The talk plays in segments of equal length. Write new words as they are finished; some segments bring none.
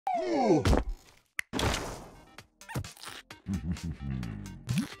Forward.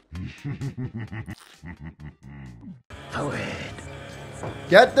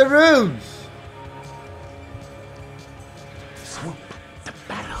 Get the runes! Swoop the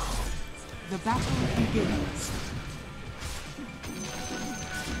battle. The battle begins.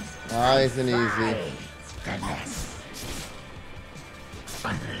 Nice and easy. Venice.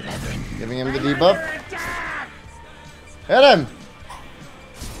 11. Giving him the debuff. Hit him!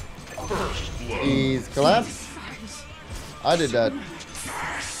 He's collapsed. I did that.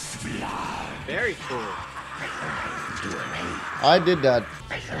 Very cool. I did that.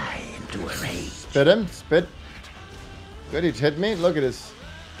 I fly into a rage. Spit him. Spit. Good, he hit me. Look at this.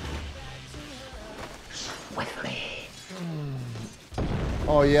 Swiftly.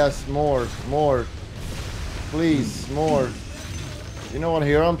 Oh yes, more. More. Please, more. You know what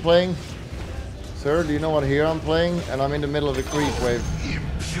hero I'm playing? Sir, do you know what hero I'm playing? And I'm in the middle of the creep wave.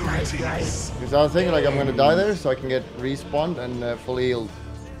 Because I was thinking like I'm gonna die there so I can get respawned and fully healed.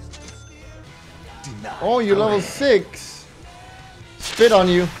 Oh, you're level 6. Spit on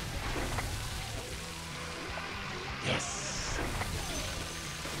you. Yes.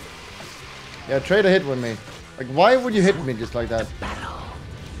 Yeah, trade a hit with me. Like, why would you hit me just like that? Battle.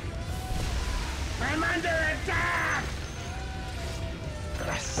 I'm under attack.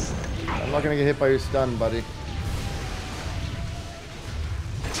 Thrust. I'm not gonna get hit by your stun, buddy.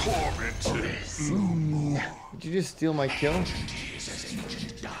 Did you just steal my kill?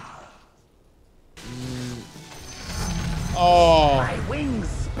 Oh. My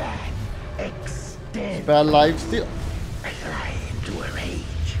wingspan extend. Bad life steal. I fly into a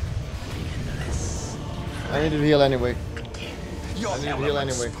rage. Endless. I need to heal anyway. Your I need to heal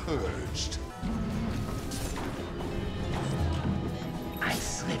anyway. purged. I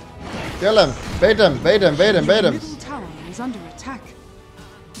slip death Kill him. Bait him. Bait him. Bait him. Bait Your him. middle tower is under attack.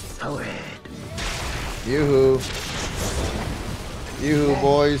 forward. Yoo-hoo. Yoo-hoo,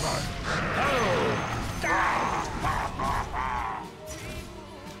 boys.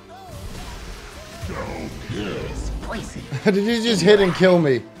 Here's poison. Did he just hit and kill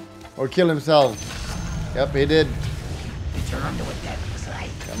me? Or kill himself? Yep, he did. Turn on to what that looks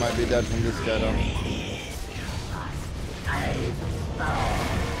like. That might be dead from this guy though.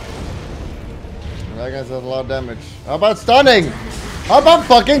 That guy's done a lot of damage. How about stunning? How about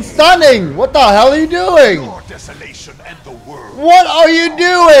fucking stunning? What the hell are you doing? Your desolation and the world. What are you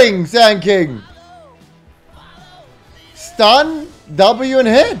doing, Sand King? Stun, W and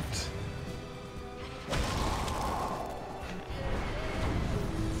hit.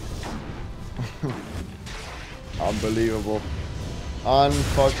 Unbelievable.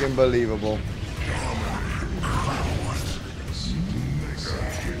 Unfucking believable.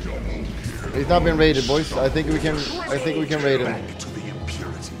 He's not been raided, boys. I think we can raid him.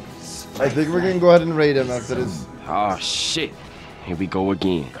 I think we can go ahead and raid him after this. Oh shit. Here we go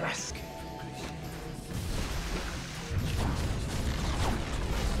again.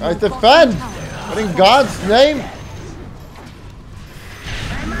 Alright, defend! What in God's name? The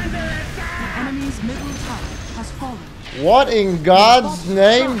enemy's middle tower has fallen. What in God's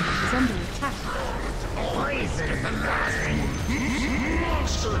name? Is under attack.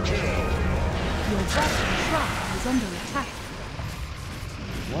 Your bottom shrine is under attack.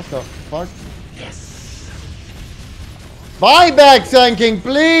 What the fuck? Yes. Buy back, Sand King,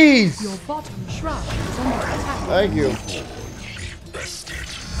 please! Your bottom shrine is under attack. Thank you.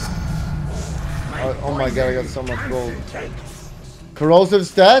 Oh my god, I got so much gold. Corrosive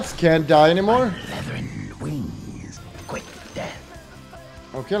stats, can't die anymore. 11 wings. Quick death.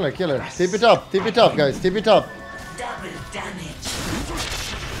 Oh, kill her, kill her. Tip it up, guys, tip it up. Double damage.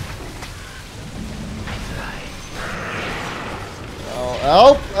 Oh,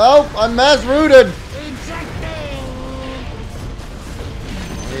 help, help, I'm mass rooted.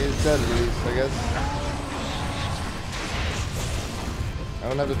 He's dead at least, I guess. I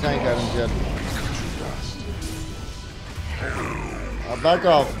don't have the tank items yet. I'll back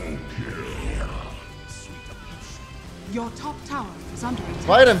off. Your top tower is under attack.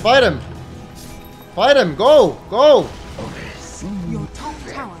 Fight him, fight him. Fight him, go, go. Your top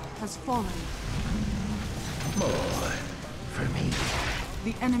tower has fallen. More for me.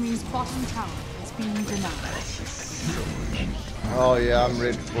 The enemy's bottom tower has been denied. Oh yeah, I'm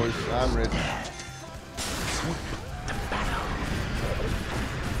rich, boys, I'm rich.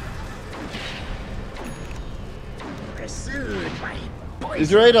 Pursued by poison.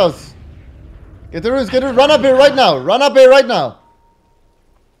 These Elaitohs. Get the runes, get it, run up here right now, run up here right now.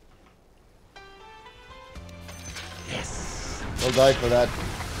 Yes. We'll die for that,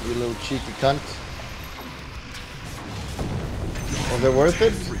 you little cheeky cunt. Was it worth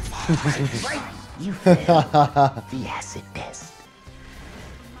it? You failed the acid test.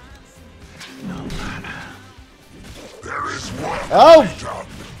 There is one. Oh!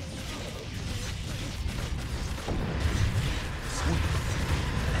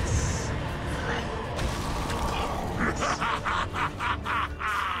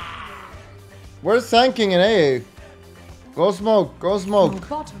 Where's Sanking and AA? Go smoke, go Your smoke.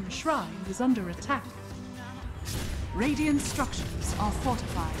 bottom shrine is under attack. Radiant structures are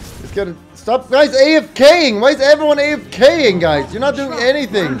fortified. Let's get it. Stop, guys, AFKing! Why is everyone AFKing, guys? You're not doing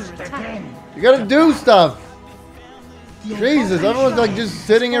anything. Under attack. You gotta do stuff. Your Jesus, bottom everyone's like shrine just is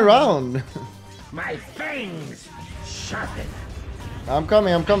sitting fallen. around. My fangs sharpen. I'm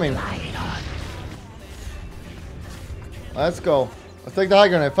coming, I'm coming. Light on. Let's go. Let's take the high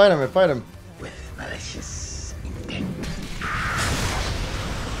grenade. Fight him, fight him. With malicious intent.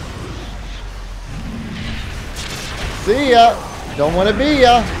 See ya. Don't wanna be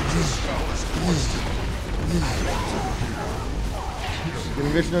ya. Get a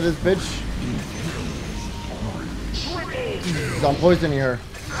vision of this bitch. I'm poisoning her.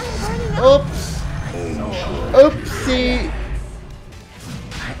 Oops. Oopsie.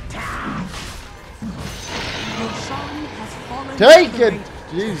 Your shrine has fallen. Take to the it. Radiant.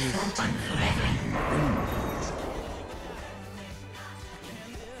 Jesus.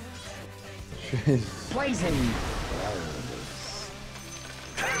 Jeez. Poison.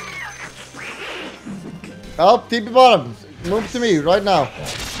 Help, TP bottom. Move to me right now.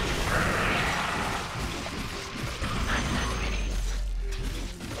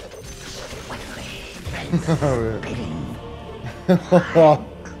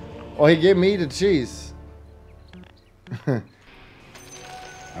 Oh, he gave me the cheese.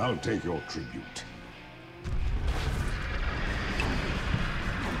 I'll take your tribute.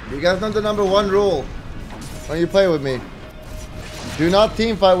 You guys know the #1 rule when you play with me. Do not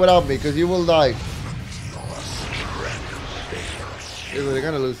team fight without me, because you will die. They're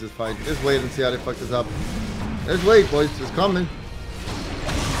gonna lose this fight. Just wait and see how they fuck this up. Just wait, boys. It's coming.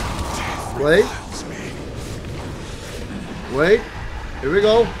 Wait. Wait. Here we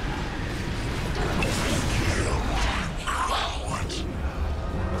go.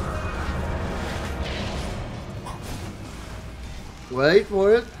 Wait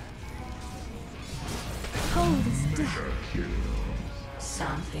for it. Cold is death.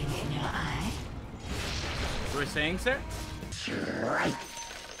 Something in your eye. You were saying, sir? Right.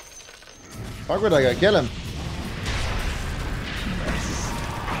 Fuck with that guy. Kill him.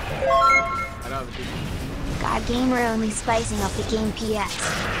 I know the people. God Gamer only spicing up the game PS.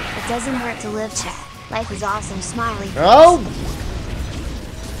 It doesn't hurt to live chat. Life is awesome, smiley. Oh!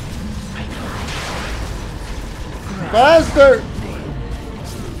 Faster!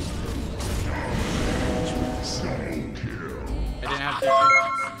 I didn't have to.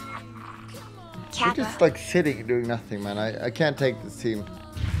 You're Kappa. just like sitting doing nothing, man. I can't take this team.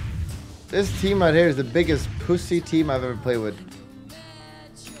 This team right here is the biggest pussy team I've ever played with.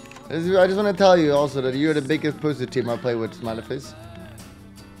 I just want to tell you also that you're the biggest pussy team I play with, smiley face.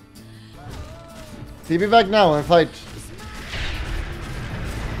 TP back now and fight.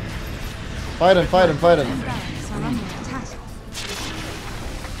 Fight him, fight him, fight him. Barracks are under attack.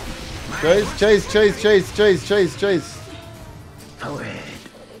 Chase, chase, chase, chase, chase, chase, chase. Forward.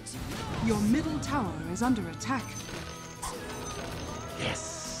 Your middle tower is under attack.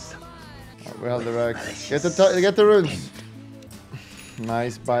 Yes. Oh, we have the racks. Get the runes.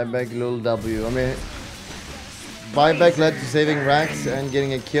 Nice buyback, little W. I mean, buyback led to saving racks and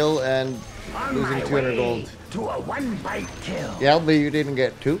getting a kill and On losing my 200 way gold. to a one-bite kill. Yeah, but you didn't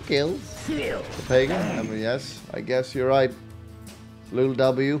get 2 kills. Still. Pepega? I mean, yes, I guess you're right. Little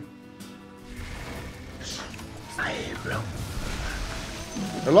W. I will.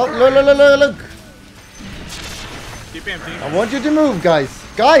 Look, look, look, look, look, look. Keep empty. I want you to move, guys.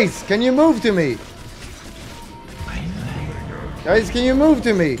 Guys, can you move to me? Guys, can you move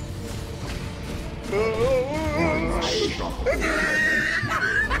to me?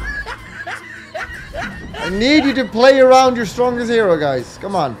 I need you to play around your strongest hero, guys.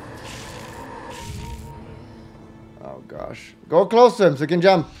 Come on. Oh, gosh. Go close to him so he can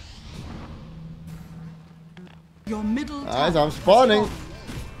jump. Your middle Nice, tower I'm spawning. has fallen.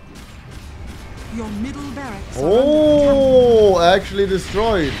 Your middle barracks are under attack. Oh, actually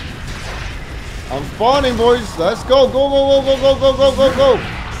destroyed. I'm spawning, boys. Let's go. Go, go, go, go, go, go, go, go, go.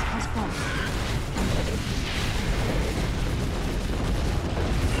 Has fallen.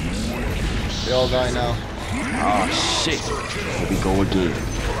 They all die now. Oh shit. Here we go again.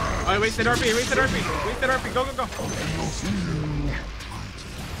 Oh, I wasted RP, wasted RP, wasted RP. Go, go, go.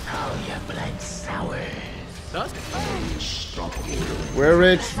 Oh, your blood sours. Dusk? We're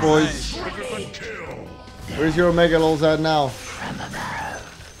rich, boys. Where's your Omega lulls at now?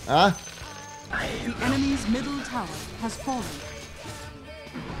 Huh? The enemy's middle tower has fallen.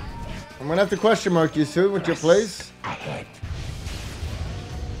 I'm gonna have to question mark you soon with your plays.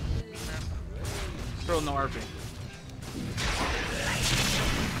 Still no RP.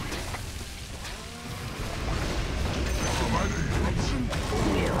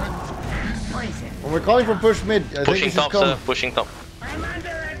 When we're calling for push mid, I think Pushing this is top, come. sir. Pushing top.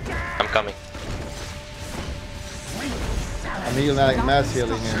 I'm coming. I'm healing, like mass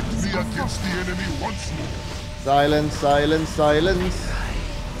healing here. Me against the enemy once more. Silence, silence, silence.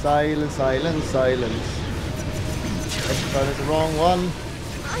 Silence, silence, silence. That is the wrong one.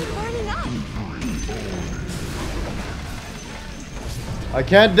 I'm burning up. I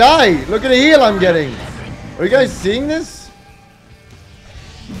can't die! Look at the heal I'm getting! Are you guys seeing this?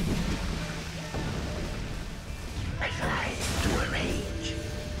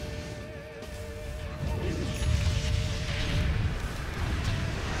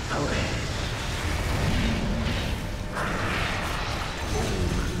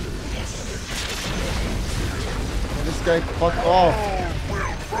 This guy fuck off.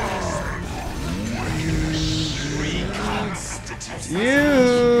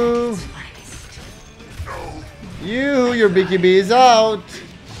 Your BKB is out.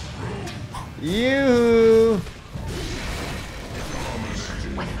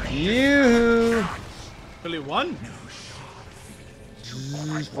 Fully one.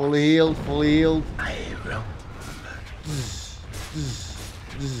 Fully healed, fully healed.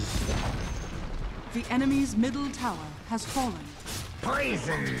 The enemy's middle tower has fallen.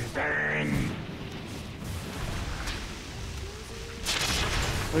 Poison burn.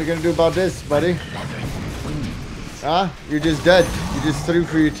 What are you gonna do about this, buddy? Huh? You're just dead. You just threw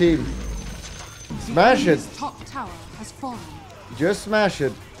for your team. Smash it. The top tower has fallen. Just smash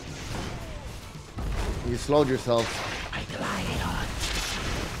it. You slowed yourself.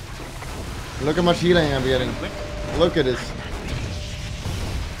 Look how much healing I'm getting. Look at this.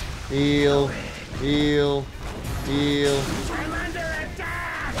 Heal. Heal. Heal.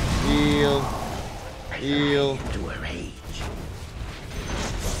 Heal. Heal.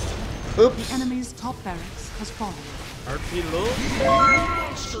 Oops. The enemy's top barracks has fallen. RP low.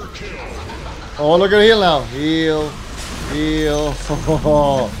 Oh, look at heal now. Heal. Heal.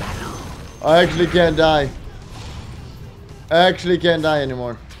 I actually can't die. I actually can't die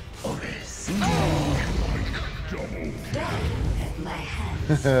anymore.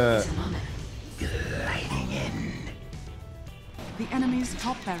 The enemy's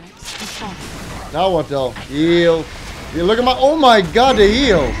top barracks has fallen. Now what though? Heal. Heal. Look at my. Oh my god, the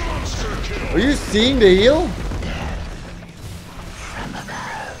heal. Are you seeing the heal?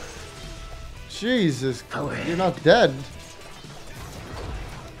 Jesus. You're not dead.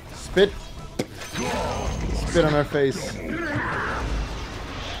 Spit. Spit on our face.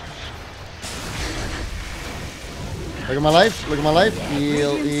 Look at my life. Look at my life.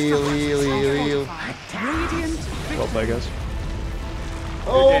 Heal, heal, heal, heal, heal. Radiant Well played, guys.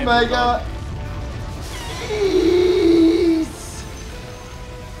 Oh my god.